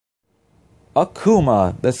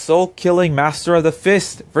Akuma, the soul-killing master of the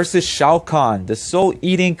fist, versus Shao Kahn, the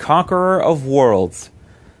soul-eating conqueror of worlds.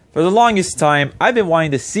 For the longest time, I've been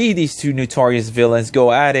wanting to see these two notorious villains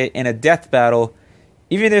go at it in a death battle,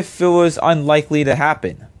 even if it was unlikely to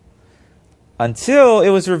happen. Until it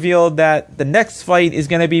was revealed that the next fight is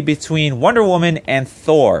going to be between Wonder Woman and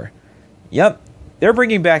Thor. Yep, they're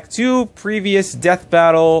bringing back two previous death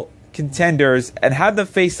battle contenders and have them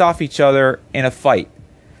face off each other in a fight.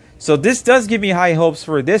 So this does give me high hopes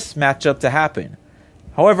for this matchup to happen.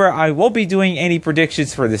 However, I won't be doing any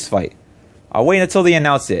predictions for this fight. I'll wait until they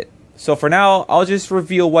announce it. So for now, I'll just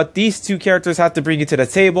reveal what these two characters have to bring to the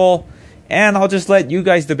table, and I'll just let you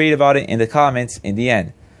guys debate about it in the comments in the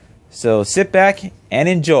end. So sit back and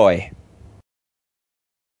enjoy.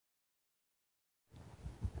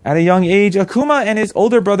 At a young age, Akuma and his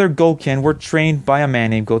older brother Goken were trained by a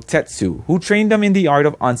man named Gotetsu, who trained them in the art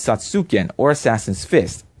of Ansatsuken, or Assassin's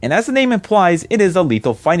Fist. And as the name implies, it is a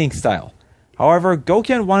lethal fighting style. However,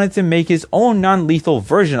 Goken wanted to make his own non-lethal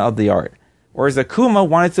version of the art, whereas Akuma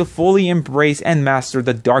wanted to fully embrace and master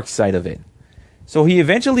the dark side of it. So he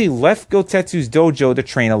eventually left Gotetsu's dojo to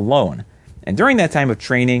train alone, and during that time of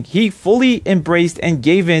training, he fully embraced and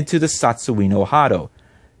gave in to the Satsui no Hado.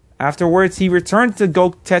 Afterwards, he returned to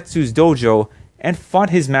Gotetsu's dojo and fought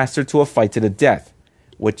his master to a fight to the death,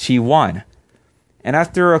 which he won. And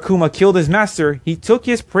after Akuma killed his master, he took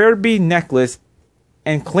his prayer bead necklace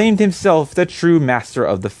and claimed himself the true master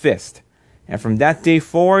of the fist. And from that day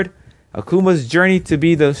forward, Akuma's journey to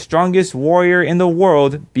be the strongest warrior in the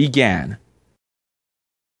world began.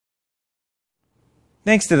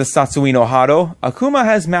 Thanks to the Satsui no Hado, Akuma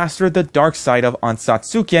has mastered the dark side of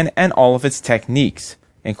Ansatsuken and all of its techniques,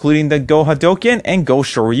 including the Go Hadoken and Go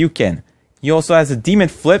Shoryuken. He also has a demon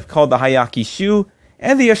flip called the Hayaki Shu,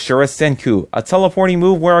 and the Ashura Senku, a teleporting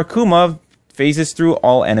move where Akuma phases through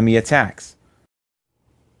all enemy attacks.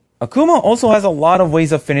 Akuma also has a lot of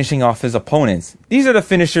ways of finishing off his opponents. These are the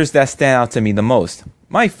finishers that stand out to me the most.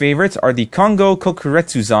 My favorites are the Kongo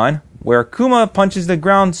Kokuretsuzan, where Akuma punches the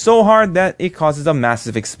ground so hard that it causes a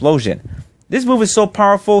massive explosion. This move is so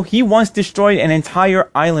powerful, he once destroyed an entire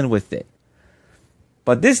island with it.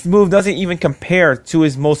 But this move doesn't even compare to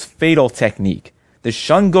his most fatal technique, the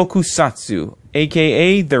Shungoku Satsu,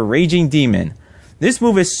 aka the Raging Demon. This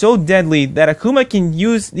move is so deadly that Akuma can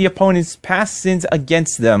use the opponent's past sins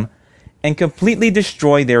against them and completely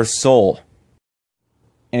destroy their soul.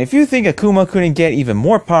 And if you think Akuma couldn't get even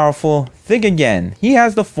more powerful, think again. He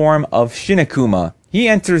has the form of Shin Akuma. He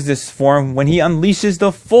enters this form when he unleashes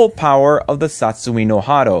the full power of the Satsui no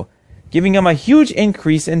Hado, giving him a huge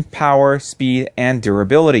increase in power, speed, and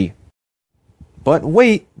durability. But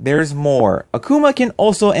wait, there's more. Akuma can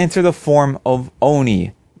also enter the form of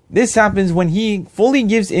Oni. This happens when he fully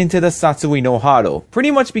gives into the Satsui no Hado,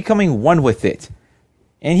 pretty much becoming one with it.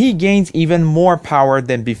 And he gains even more power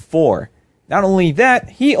than before. Not only that,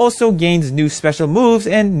 he also gains new special moves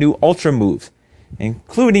and new ultra moves,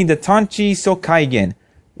 including the Tanchi Sokaigen,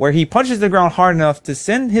 where he punches the ground hard enough to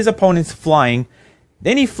send his opponents flying,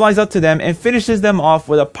 then he flies up to them and finishes them off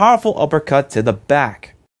with a powerful uppercut to the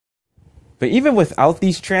back. But even without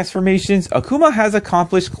these transformations, Akuma has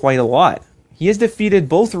accomplished quite a lot. He has defeated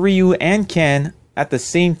both Ryu and Ken at the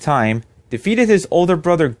same time, defeated his older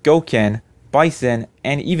brother Goken, Bison,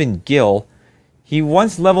 and even Gil. He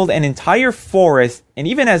once leveled an entire forest, and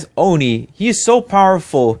even as Oni, he is so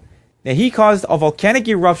powerful that he caused a volcanic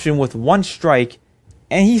eruption with one strike,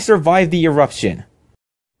 and he survived the eruption.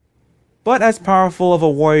 But as powerful of a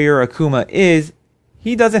warrior Akuma is,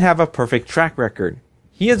 he doesn't have a perfect track record.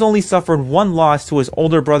 He has only suffered one loss to his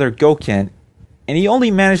older brother Goken, and he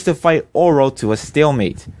only managed to fight Oro to a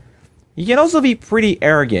stalemate. He can also be pretty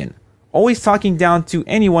arrogant, always talking down to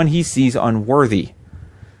anyone he sees unworthy.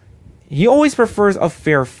 He always prefers a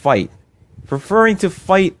fair fight, preferring to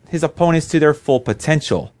fight his opponents to their full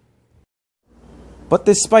potential. But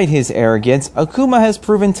despite his arrogance, Akuma has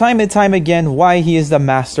proven time and time again why he is the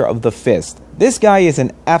master of the fist. This guy is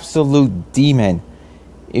an absolute demon.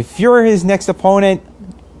 If you're his next opponent,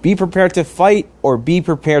 be prepared to fight or be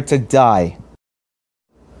prepared to die.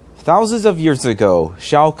 Thousands of years ago,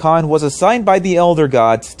 Shao Kahn was assigned by the Elder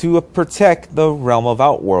Gods to protect the realm of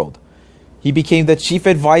Outworld. He became the chief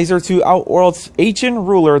advisor to Outworld's ancient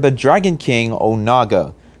ruler, the Dragon King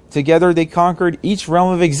Onaga. Together they conquered each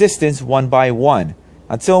realm of existence one by one,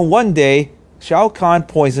 until one day, Shao Kahn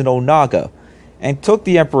poisoned Onaga, and took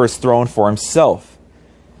the Emperor's throne for himself.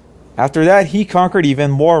 After that, he conquered even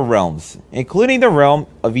more realms, including the realm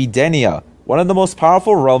of Edenia, one of the most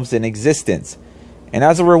powerful realms in existence. And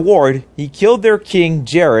as a reward, he killed their king,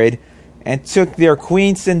 Jared, and took their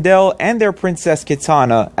Queen Sindel and their Princess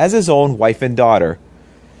Kitana as his own wife and daughter.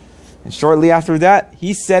 And shortly after that,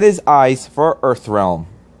 he set his eyes for Earthrealm.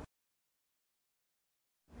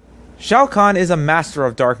 Shao Kahn is a master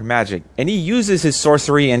of dark magic, and he uses his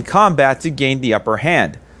sorcery in combat to gain the upper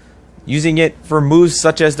hand, using it for moves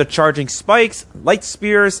such as the charging spikes, light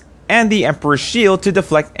spears, and the Emperor's shield to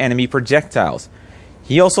deflect enemy projectiles.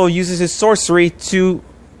 He also uses his sorcery to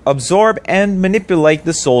absorb and manipulate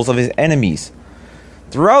the souls of his enemies.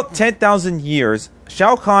 Throughout 10,000 years,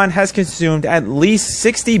 Shao Kahn has consumed at least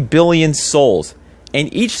 60 billion souls,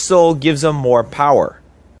 and each soul gives him more power.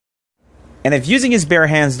 And if using his bare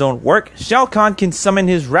hands don't work, Shao Kahn can summon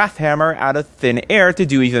his Wrath Hammer out of thin air to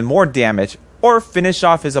do even more damage, or finish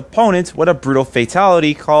off his opponents with a brutal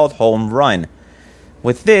fatality called Home Run.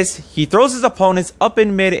 With this, he throws his opponents up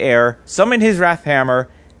in mid-air, summons his Wrath Hammer,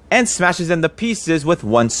 and smashes them to pieces with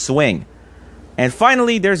one swing. And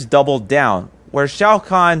finally, there's Double Down, where Shao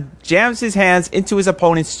Kahn jams his hands into his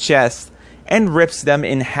opponent's chest and rips them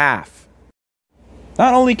in half.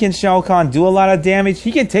 Not only can Shao Kahn do a lot of damage,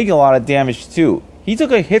 he can take a lot of damage too. He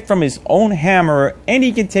took a hit from his own hammer, and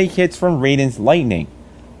he can take hits from Raiden's lightning.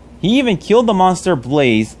 He even killed the monster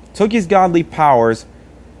Blaze, took his godly powers,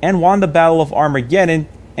 and won the Battle of Armageddon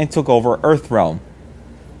and took over Earthrealm.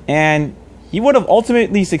 And he would have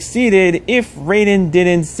ultimately succeeded if Raiden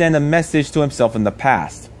didn't send a message to himself in the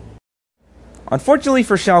past. Unfortunately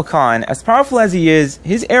for Shao Kahn, as powerful as he is,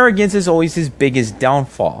 his arrogance is always his biggest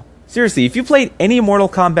downfall. Seriously, if you played any Mortal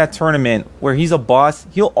Kombat tournament where he's a boss,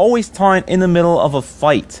 he'll always taunt in the middle of a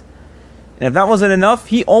fight. And if that wasn't enough,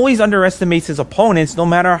 he always underestimates his opponents no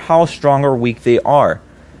matter how strong or weak they are.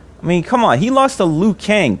 I mean, come on, he lost to Liu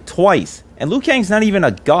Kang twice, and Liu Kang's not even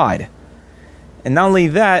a god. And not only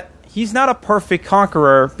that, he's not a perfect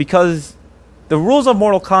conqueror because the rules of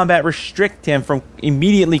Mortal Kombat restrict him from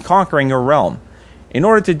immediately conquering a realm. In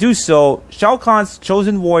order to do so, Shao Kahn's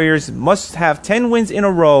chosen warriors must have 10 wins in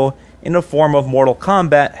a row in the form of Mortal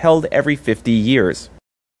Kombat held every 50 years.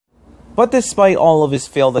 But despite all of his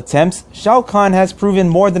failed attempts, Shao Kahn has proven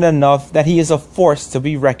more than enough that he is a force to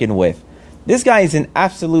be reckoned with. This guy is an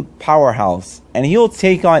absolute powerhouse, and he'll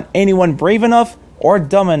take on anyone brave enough or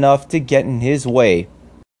dumb enough to get in his way.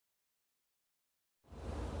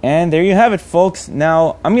 And there you have it, folks.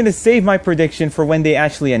 Now, I'm going to save my prediction for when they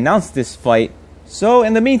actually announce this fight. So,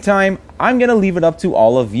 in the meantime, I'm going to leave it up to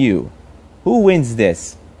all of you. Who wins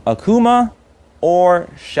this? Akuma or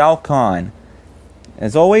Shao Kahn?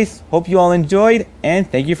 As always, hope you all enjoyed, and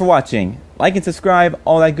thank you for watching. Like and subscribe,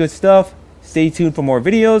 all that good stuff. Stay tuned for more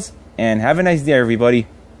videos, and have a nice day, everybody.